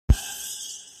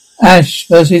Ash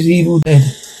vs. Evil Dead.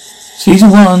 Season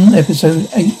 1, Episode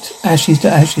 8, Ashes to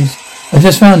Ashes. I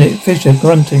just found it. Fisher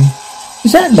grunting.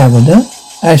 Is that Lavender?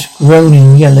 Ash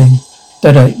groaning, yelling.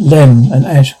 Dada, Lem, and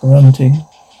Ash grunting.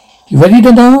 You ready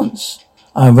to dance?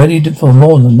 I'm ready for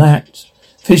more than that.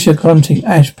 Fisher grunting,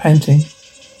 Ash panting.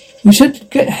 We should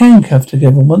get handcuffed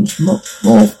together once more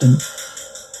often.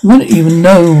 You wouldn't even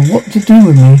know what to do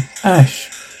with me. Ash.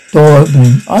 Door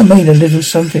opening. I made a little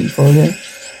something for you.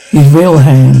 His real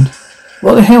hand.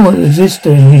 What the hell is this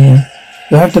doing here?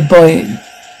 You'll have to bury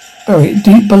it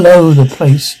deep below the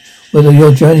place where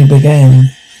your journey began.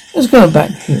 Let's go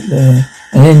back there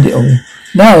and end it all.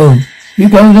 No! You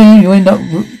go there, you end up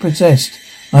possessed.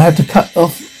 I have to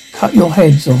cut your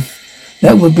heads off.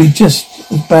 That would be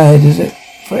just as bad as it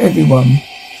for everyone.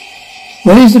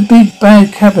 Where's the big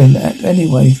bad cabin at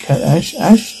anyway, Ash?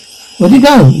 Ash? Where'd he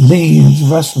go? Leaves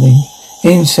rustling,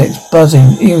 insects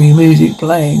buzzing, eerie music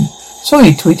playing.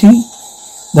 Sorry, Tweety.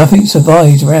 Nothing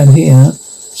survives around here.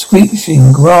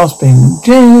 Screeching, grasping,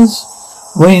 jazz,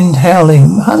 wind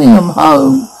howling, honey, I'm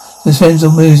home.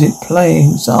 Suspenseful music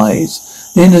playing, sighs,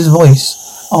 Linda's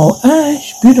voice. Oh,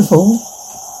 Ash, beautiful.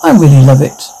 I really love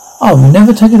it. I'll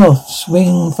never take it off.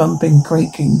 Swing, thumping,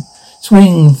 creaking.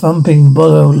 Swing, thumping,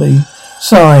 bodily.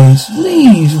 Sighs,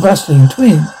 leaves, rustling,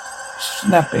 twig,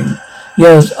 snapping.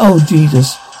 Yells, oh,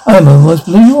 Jesus, I almost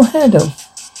blew your head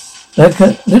off. Like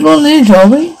a little ledge, are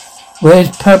we?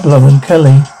 Where's Pablo and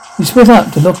Kelly? We split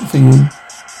up to look for you.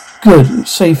 Good,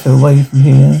 it's safer away from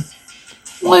here.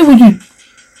 Why would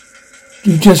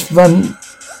you just run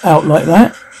out like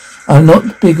that? I'm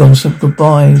not big on some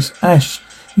goodbyes. Ash,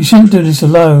 you shouldn't do this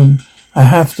alone. I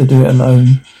have to do it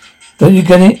alone. Don't you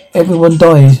get it? Everyone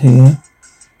dies here.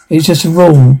 It's just a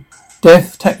rule.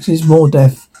 Death, taxes, more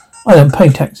death. I don't pay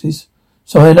taxes,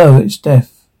 so I know it's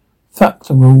death. Fuck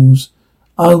the rules.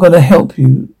 I'm gonna help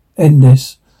you end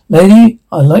this. Lady,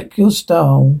 I like your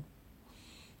style.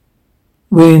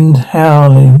 Wind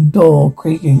howling, door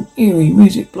creaking, eerie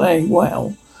music playing.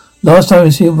 Wow. Last time I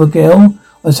was here with a girl,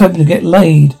 I was hoping to get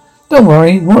laid. Don't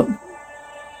worry,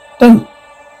 don't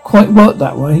quite work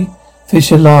that way.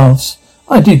 Fisher laughs.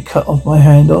 I did cut my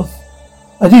hand off.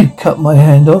 With a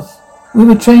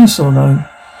chainsaw though.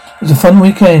 It was a fun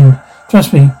weekend.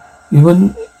 Trust me,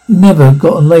 you never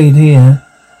gotten laid here.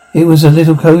 It was a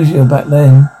little cozier back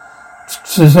then.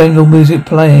 Suspenseful music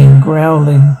playing,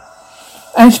 growling.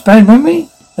 Ash, bad memory?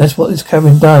 That's what this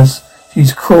cabin does.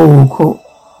 She's cruel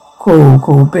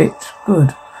bitch.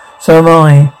 Good. So am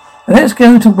I. And let's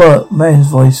go to work, man's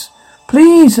voice.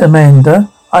 Please, Amanda,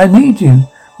 I need you.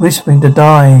 Whispering to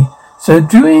die. So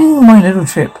during my little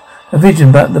trip, a vision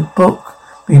about the book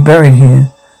being buried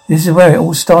here. This is where it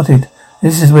all started.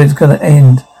 This is where it's gonna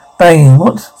end. Bang,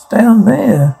 what's down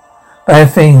there?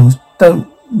 Bad things. Don't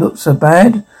look so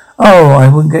bad. Oh, I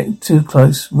wouldn't get too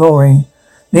close. Roaring.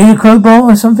 Need a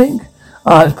crowbar or something?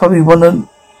 It's probably one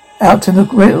out to the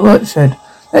work shed.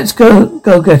 Let's go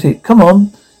get it. Come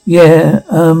on. Yeah,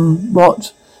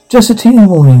 what? Just a teeny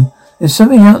warning. There's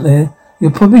something out there you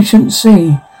probably shouldn't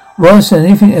see. Worse than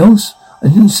anything else I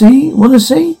didn't see. Want to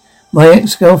see? My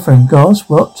ex-girlfriend. Gosh,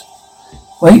 what?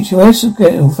 Wait, your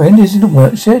ex-girlfriend is in the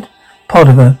work shed? Part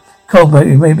of her.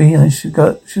 Cold-blooded, maybe I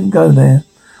shouldn't go there.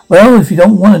 Well, if you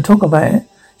don't want to talk about it,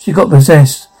 she got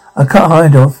possessed. I cut her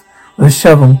head off with a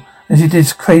shovel, and she did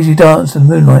this crazy dance in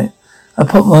the moonlight. I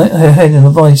put her head in a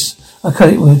vice. I cut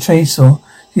it with a chainsaw.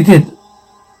 She did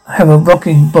have a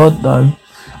rocking bod, though.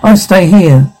 I stay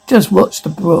here. Just watch the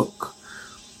brook.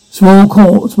 Smart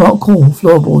call,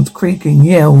 floorboards creaking,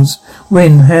 yells,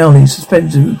 wind howling,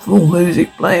 suspended full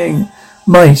music playing,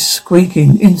 mice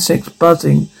squeaking, insects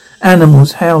buzzing,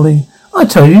 animals howling. I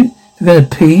tell you, if you're going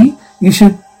to pee, you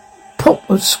should pop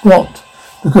a squat,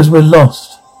 because we're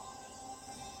lost.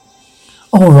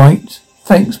 All right.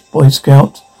 Thanks, Boy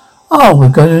Scout. Oh, we're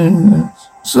going in a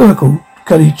circle.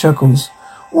 Kelly chuckles.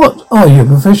 What are you, a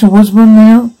professional woodsman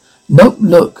now? Nope,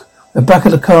 look. We're back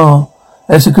at the car.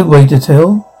 That's a good way to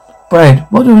tell. Brad,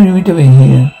 what are we doing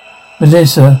here?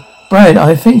 Melissa. Brad,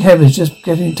 I think Heather's just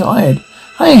getting tired.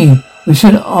 Hey, we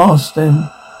should ask them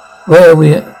where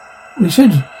we're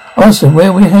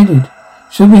headed.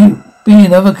 Should we be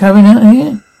another cabin out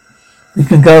here? We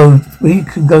can go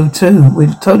too.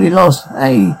 We're totally lost.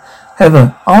 Hey,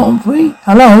 Heather, aren't we?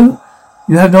 Hello?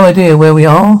 You have no idea where we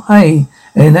are? Hey,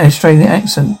 in an Australian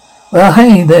accent. Well,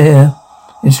 hey there.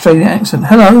 Australian accent.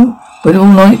 Hello? But all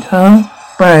night, huh?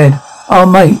 Brad. Oh,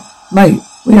 mate,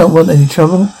 we don't want any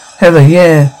trouble. Heather,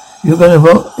 yeah. If you're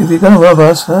gonna rob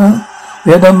us, huh?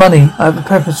 We have no money. I have a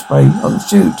pepper spray. I'll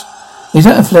shoot. Is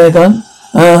that a flare gun?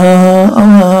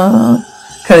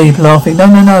 Kelly laughing.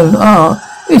 No.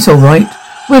 It's all right.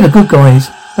 We're the good guys.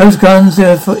 Those guns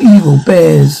are for evil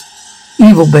bears.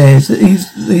 Evil bears.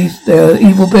 There are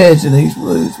evil bears in these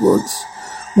woods.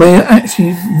 We're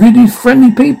actually really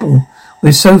friendly people.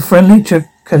 We're so friendly,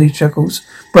 Kelly chuckles.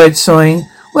 Brad sighing.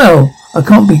 Well, I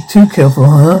can't be too careful,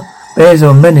 huh? Bears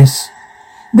are a menace.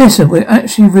 Listen, we're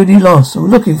actually really lost. We're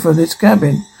looking for this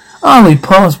cabin. We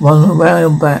passed one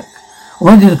around back. I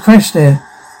wanted to crash there,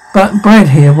 but Brad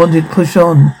here wanted to push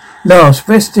on. Last,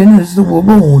 resting is the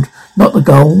reward, not the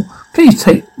goal. Please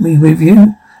take me with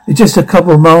you. It's just a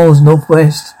couple of miles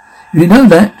northwest. If you know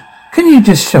that, can you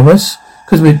just show us?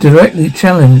 Because we're directly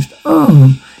challenged.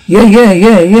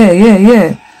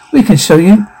 Yeah. We can show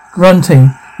you.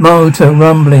 Grunting, motor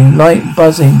rumbling, light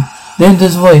buzzing.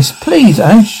 Linda's voice. Please,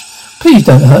 Ash. Please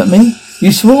don't hurt me.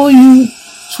 You swore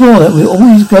that we'd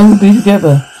always be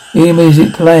together. Ear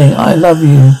music playing. I love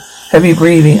you. Heavy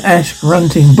breathing. Ash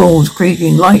grunting. Balls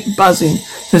creaking. Light buzzing.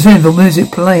 Suspenseful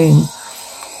music playing.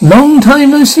 Long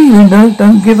time no see, Linda.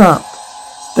 Don't give up.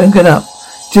 Don't get up.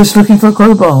 Just looking for a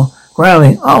crowbar.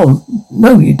 Growling. Oh,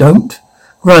 no you don't.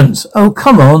 Grunts. Oh,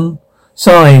 come on.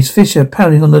 Sighs. Fisher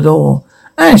pounding on the door.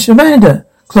 Ash, Amanda.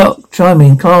 Clock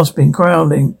chiming, clasping,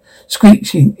 growling.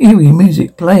 Screeching, eerie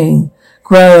music playing.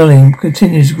 Growling,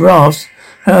 continuous grass.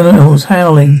 Animals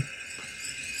howling.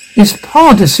 It's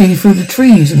hard to see through the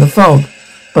trees and the fog.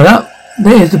 But up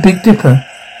there's the Big Dipper.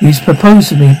 He's proposed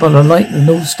to me by the light of the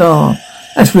North Star.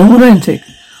 That's real romantic.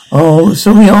 Oh,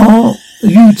 so we are.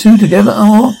 You two together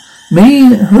are? Me?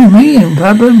 Who, me and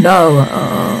Pablo? No.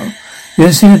 You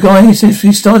haven't seen a guy since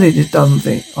we started this dumb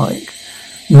thing, Ike.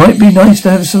 It might be nice to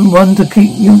have someone to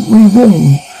keep you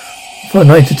warm for a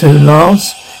night or two,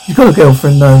 Lars. He's got a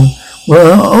girlfriend, though.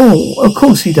 Well, of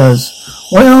course he does.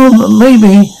 Well,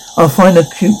 maybe I'll find a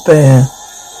cute bear.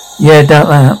 Yeah, doubt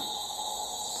that.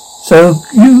 So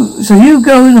you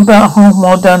going about half a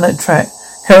mile down that track.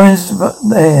 Karen's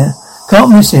there.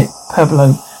 Can't miss it,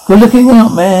 Pablo. Good looking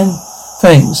out, man.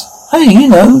 Thanks. Hey,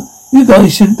 you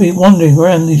guys shouldn't be wandering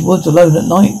around these woods alone at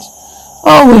night.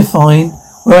 Oh, we're fine.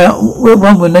 We're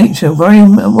one with nature. Very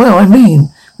well, I mean,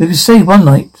 we could stay one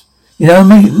night.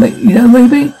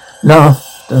 Maybe?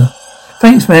 Laughter.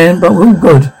 Thanks, man, but we're all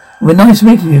good. We're nice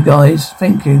meeting you guys.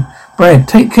 Thank you. Brad,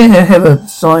 take care, Heather,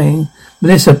 sighing.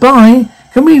 Melissa, bye.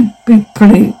 Can we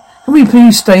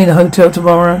please stay in a hotel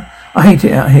tomorrow? I hate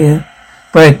it out here.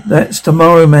 Brad, that's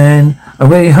tomorrow, man. I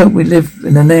really hope we live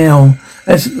in the now.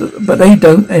 But they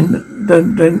don't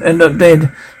end up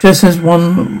dead. Just as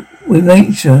one with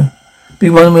nature. Be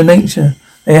one with nature.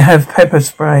 They have pepper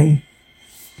spray.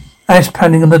 Ash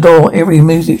pounding on the door. Eerie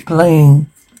music playing.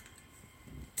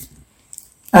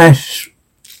 Ash.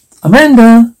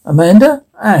 Amanda.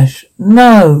 Ash.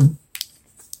 No.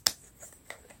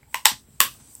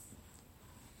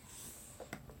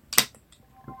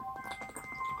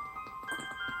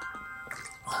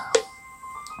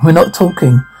 We're not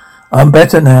talking. I'm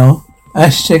better now.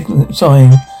 Ash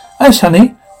sighing. Ash,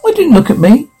 honey, why didn't you look at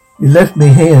me? You left me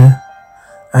here.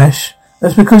 Ash,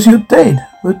 that's because you're dead.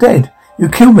 We're dead. You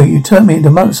killed me. You turned me into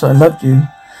months. I loved you.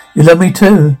 You love me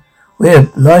too. We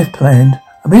had life planned.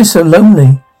 I've been so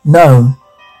lonely. No.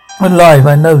 I'm alive.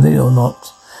 I know that you're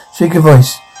not. Shake your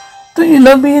voice. Don't you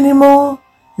love me anymore?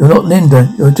 You're not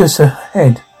Linda. You're just a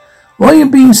head. Why are you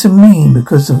being so mean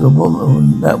because of that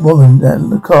woman,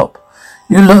 the cop?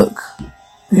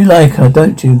 You like her,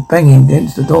 don't you? Banging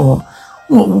against the door.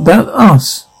 What about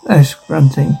us? Ash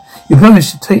grunting. You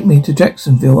promised to take me to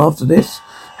Jacksonville after this.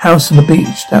 House on the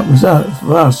beach. That was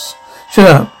for us. Shut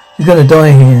up. You're going to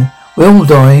die here. We all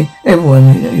die.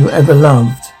 Everyone you ever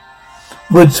loved.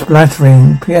 Wood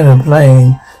splattering. Piano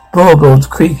playing. Floorboards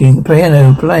creaking.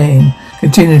 Piano playing.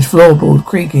 Continuous floorboard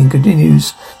creaking.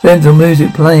 Continues. Gentle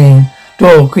music playing.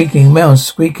 Door creaking. Mouse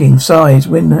squeaking. Sighs.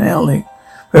 Wind howling.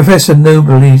 Professor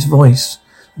Noble's voice.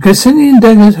 The Cassinian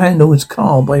dagger's handle was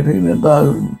carved by human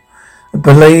bone. The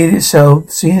blade itself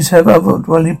seems to have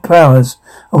otherworldly powers.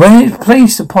 And when it's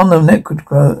placed upon the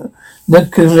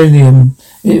necrolinium,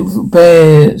 it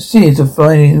bears seeds of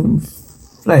flying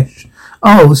flesh.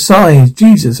 Oh, sighs.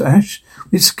 Jesus, Ash.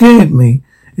 It scared me.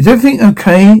 Is everything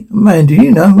okay? Man, do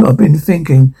you know? I've been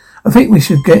thinking. I think we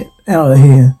should get out of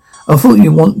here. I thought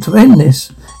you want to end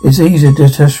this. It's easier to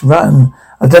just run.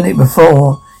 I've done it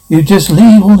before. You just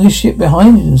leave all this shit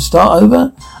behind you and start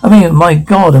over? I mean, my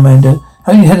God, Amanda,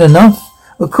 haven't you had enough?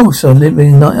 Of course I live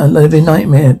in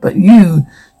nightmare, but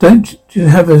don't you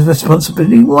have a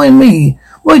responsibility? Why me?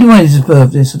 Why do I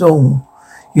deserve this at all?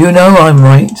 You know I'm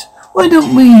right. Why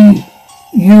don't we,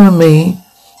 you and me,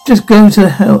 just go to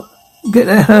hell, get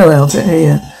the hell out of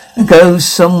here and go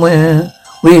somewhere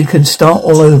we can start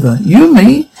all over? You and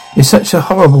me? It's such a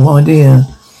horrible idea.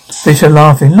 Fisher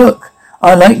laughing. Look.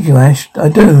 I like you, Ash. I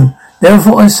do. Never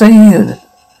thought I'd say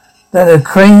that a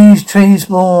crazed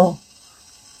chainsaw.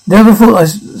 Never thought I'd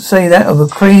say that of a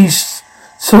crazed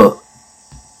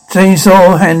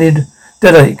chainsaw-handed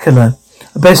deadite killer.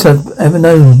 The best I've ever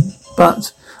known.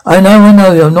 But I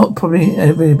know you're not probably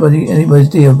anybody's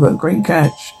deal, but great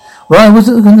catch. Well, I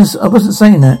wasn't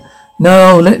saying that.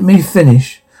 No, let me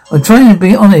finish. I'm trying to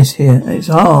be honest here. It's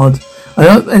hard. I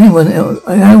hope anyone else.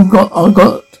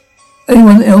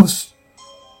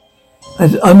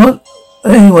 I'm not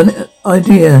anyone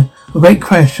idea. A great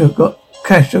crash. I've got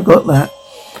that.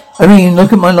 I mean,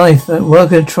 look at my life. I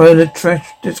work at a trailer trash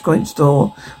discount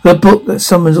store. Got a book that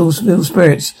summons all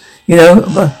spirits. You know,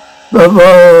 but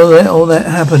all that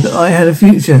happened. I had a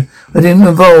future. I didn't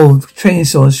involve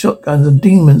chainsaws, shotguns, and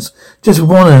demons. Just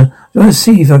wanna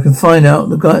see if I can find out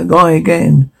the guy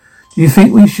again. Do you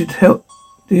think we should help?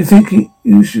 Do you think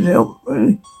you should help?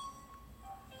 Really?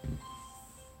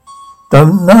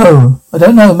 Don't know. I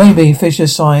don't know. Maybe. Fisher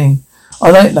sighing. I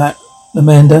like that,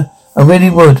 Amanda. I really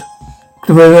would.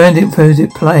 The romantic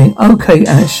music playing. Okay,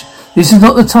 Ash. This is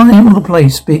not the time or the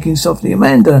place. Speaking softly,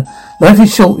 Amanda. Life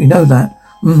is short. You know that.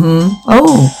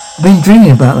 Oh, I've been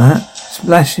dreaming about that.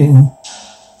 Splashing.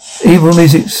 Evil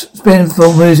music.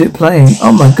 Spinful music playing.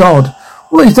 Oh my God.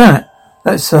 What is that?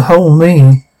 That's the whole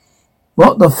me.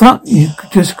 What the fuck? You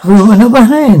just grew another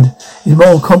hand. It's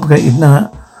more complicated than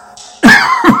that.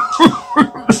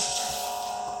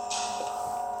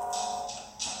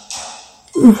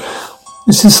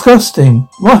 It's disgusting.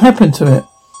 What happened to it?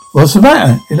 What's the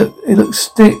matter? It looks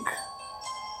thick.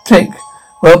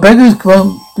 Well, beggars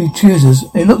won't be choosers.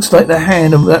 It looks like the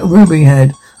hand of that ruby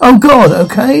head. Oh God,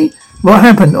 okay? What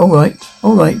happened? All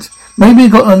right. Maybe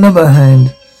it got another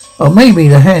hand. Or maybe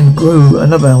the hand grew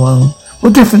another one.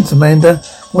 What difference, Amanda?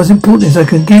 What's important is I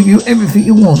can give you everything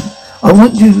you want. I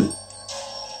want you.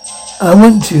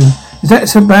 Is that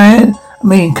so bad? I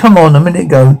mean, come on, a minute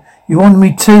ago. You wanted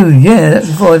me too. Yeah, that's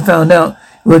before I found out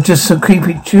you were just a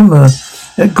creepy tumor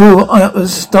that grew up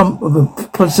as a stump of a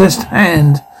possessed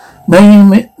hand.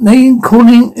 Name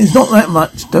calling is not that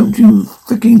much. Don't you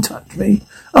freaking touch me.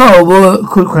 Oh, well,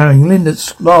 crying.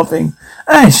 Linda's laughing.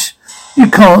 Ash, you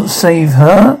can't save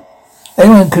her.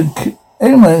 Anyone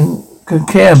could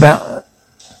care about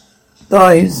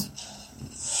dies.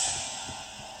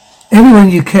 Everyone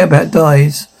you care about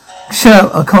dies.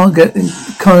 Shut up, I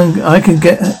can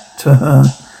get to her.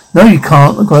 No, you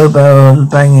can't. The crowbar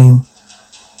banging.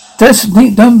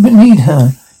 Don't need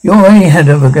her. You already had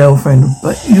a girlfriend,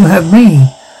 but you have me.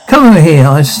 Come over here.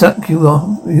 I stuck you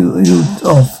off.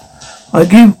 I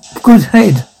give good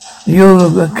head.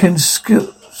 You can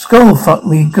skull fuck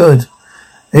me good.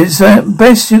 It's the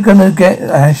best you're gonna get,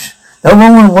 Ash. No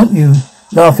one will want you.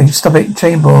 Laughing, stop it,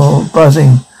 chamber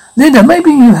buzzing. Linda,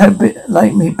 maybe you had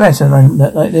like me better than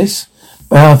like this.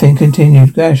 Laughing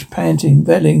continued. Ash panting,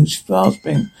 belling,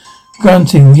 gasping,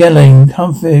 grunting, yelling,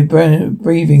 comfy,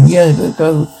 breathing, yelling,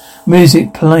 go.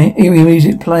 Music playing, eerie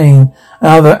music playing.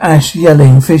 Other Ash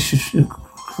yelling, fish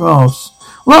cross.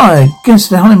 Well, I guess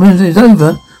the honeymoon is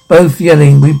over. Both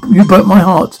yelling. You broke my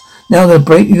heart. Now they'll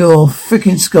break your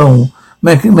freaking skull.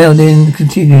 Melvin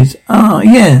continues. Ah,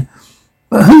 yeah.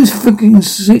 But who's freaking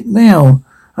sick now?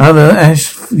 Other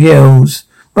Ash yells.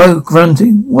 Both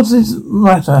grunting. What's this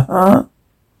matter, huh?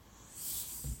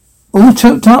 All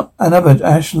choked up. Another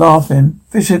Ash laughing.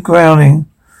 Fisher growling.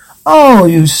 Oh,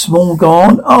 you small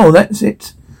god. Oh, that's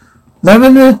it.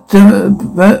 Lavender,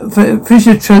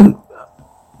 Fisher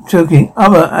choking.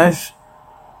 Other Ash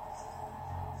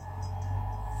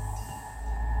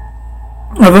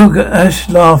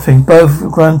laughing,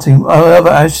 both grunting.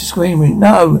 Other Ash screaming.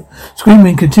 No.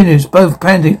 Screaming continues, both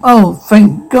panting. Oh,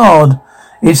 thank God.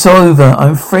 It's over.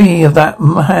 I'm free of that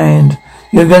hand.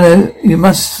 You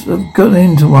must have gotten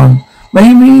into one.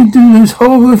 Made me do those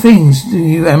horrible things to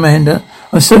you, Amanda.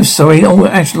 I'm so sorry. Oh,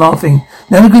 Ash laughing.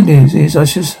 Now the good news is I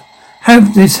should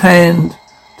have this hand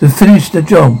to finish the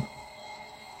job.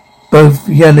 Both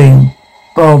yelling.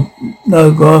 Bob,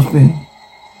 no, gasping.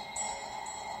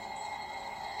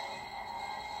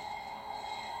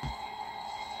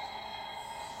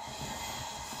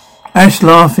 Ash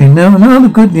laughing. Now the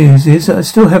good news is that I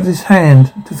still have this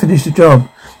hand to finish the job.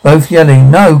 Both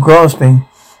yelling. No, grasping.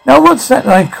 Now what's that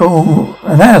I call,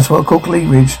 and that's what I call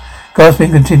cleavage.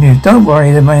 Gasping continues. Don't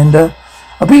worry, Amanda.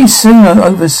 I'll be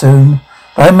over soon.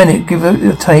 By a minute, give it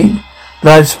a take.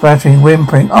 Blood splattering,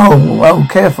 whimpering. Oh,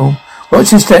 careful.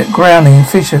 Watch your step, growling.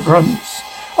 Fisher grunts.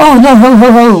 Oh, no,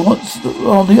 ho. What's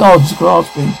the odds,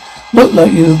 grasping? Look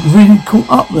like you're really caught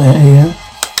up there here.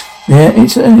 Yeah,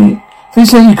 if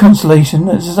it's any consolation,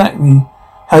 that's exactly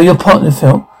how your partner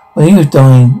felt when he was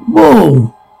dying.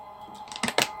 Whoa!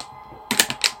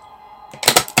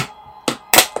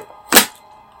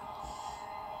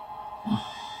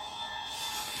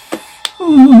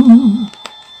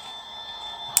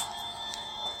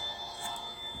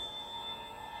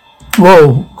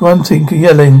 Whoa, grunting,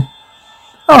 yelling.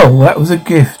 Oh, that was a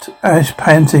gift. Ash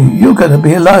panting. You're going to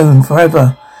be alone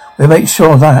forever. We'll make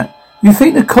sure of that. You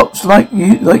think the cops likes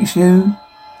you?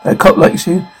 That cop likes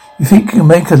you? You think you can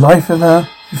make a life of her?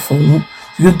 You fool.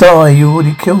 You could die. You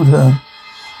already killed her.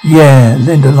 Yeah,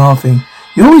 Linda laughing.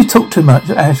 You always talk too much,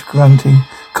 Ash grunting,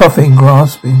 coughing,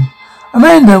 grasping.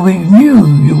 Amanda, we knew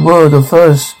who you were the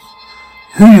first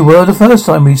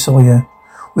time we saw you.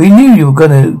 We knew you were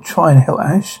going to try and help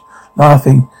Ash,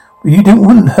 laughing. But you didn't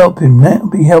want to help him now.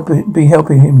 Be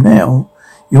helping him now.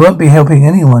 You won't be helping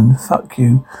anyone. Fuck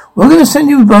you. We're going to send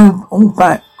you all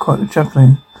back. Quite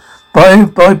chuckling.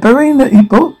 By burying that he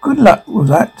bought. Good luck with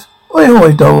that.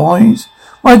 Oi, doll eyes.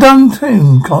 My dumb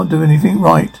tune can't do anything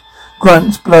right.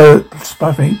 Grunts,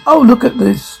 sputtering. Oh, look at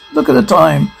this. Look at the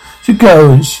time. Should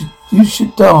go and you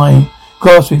should die.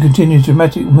 Grasping, continued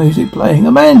dramatic music playing.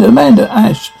 Amanda,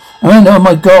 Ash. Amanda, oh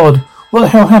my God. What the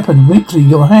hell happened? Weakly,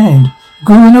 your hand.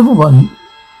 Grew another one.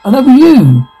 Another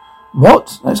you.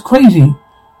 What? That's crazy.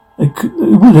 It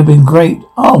would have been great.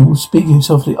 Oh, speaking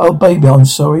softly. Oh, baby, I'm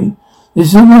sorry. This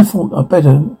is all my fault. I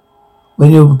better.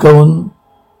 When you're gone.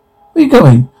 Where are you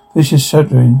going? Vicious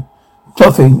shuddering.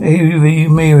 Coughing. AV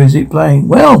music playing.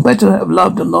 Well, better have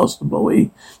loved and lost the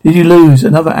boy. Did you lose?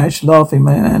 Another Ash laughing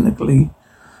mechanically.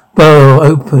 Burrow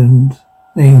opened.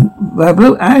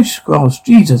 Blue Ash grasped.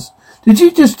 Jesus. Did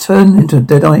you just turn into a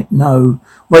deadite? No.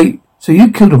 Wait, so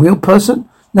you killed a real person?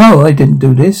 No, I didn't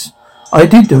do this. I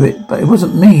did do it, but it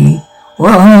wasn't me.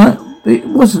 Well, it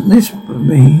wasn't this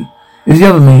me. It was the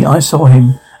other me. I saw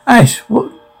him. Ash,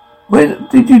 what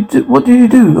did you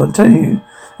do? I'm telling you.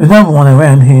 There's no one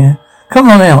around here. Come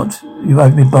on out, you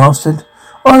ugly bastard.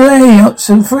 Olé,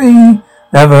 oxen free.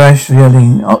 Another Ash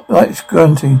yelling. Ash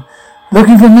grunting.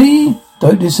 Looking for me?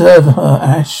 Don't deserve her,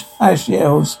 Ash. Ash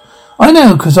yells. I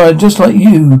know, 'cause I'm just like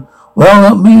you. Well,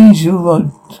 that means you've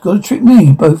got to trick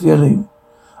me, both yelling.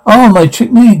 Oh, my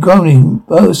trick me, groaning.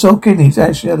 Both saw kidneys,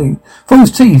 Ash yelling. False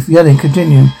teeth, yelling,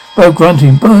 continuing. Both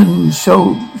grunting, burning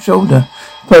shoulder.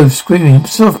 Both screaming.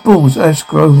 Soft balls, Ash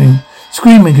groaning.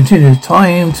 Screaming, continuing.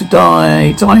 Time to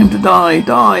die,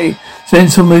 die.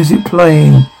 Sensual music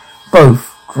playing.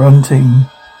 Both grunting.